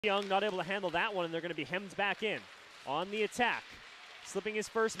Young not able to handle that one, and they're going to be hemmed back in. On the attack, slipping his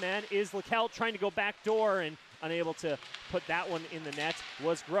first man is LeCount, trying to go back door and unable to put that one in the net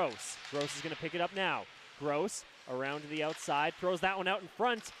was Gross. Gross is going to pick it up now. Gross around to the outside, throws that one out in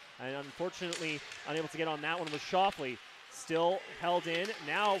front, and unfortunately unable to get on that one was Schiefle. Still held in.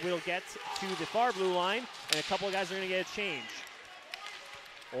 Now we'll get to the far blue line, and a couple of guys are going to get a change.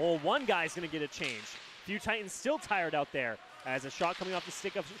 Oh, one guy's going to get a change. Few Titans still tired out there as a shot coming off the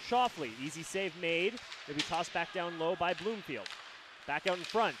stick of Schiefle. Easy save made. It'll be tossed back down low by Bloomfield. Back out in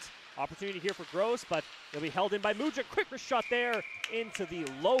front. Opportunity here for Gross, but it'll be held in by Mudryk. Quick shot there into the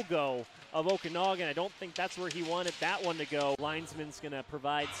logo of Okanagan. I don't think that's where he wanted that one to go. Linesman's going to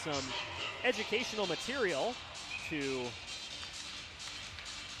provide some educational material to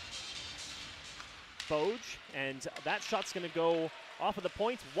Boj, and that shot's going to go off of the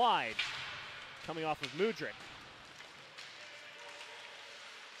point wide, coming off of Mudryk.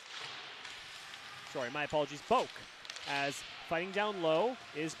 Sorry, my apologies. Boak, as fighting down low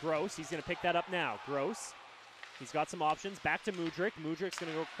is Gross. He's going to pick that up now. Gross, he's got some options. Back to Mudryk. Mudryk's going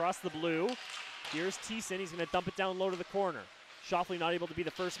to go across the blue. Here's Thiessen. He's going to dump it down low to the corner. Schiefle not able to be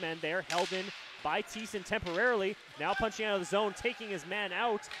the first man there. Held in by Thiessen temporarily. Now punching out of the zone, taking his man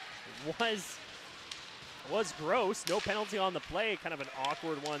out was Gross. No penalty on the play. Kind of an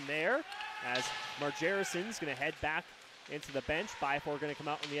awkward one there, as Margerison's going to head back into the bench. Byfor going to come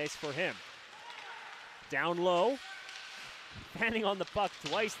out on the ice for him. Down low, fanning on the puck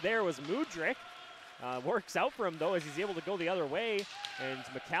twice there was Mudryk. Works out for him though, as he's able to go the other way, and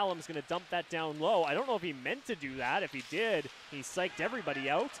McCallum's going to dump that down low. I don't know if he meant to do that. If he did, he psyched everybody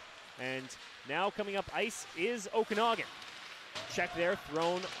out. And now coming up ice is Okanagan. Check there,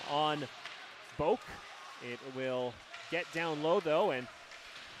 thrown on Boak. It will get down low though, and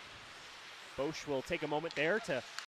Bosch will take a moment there to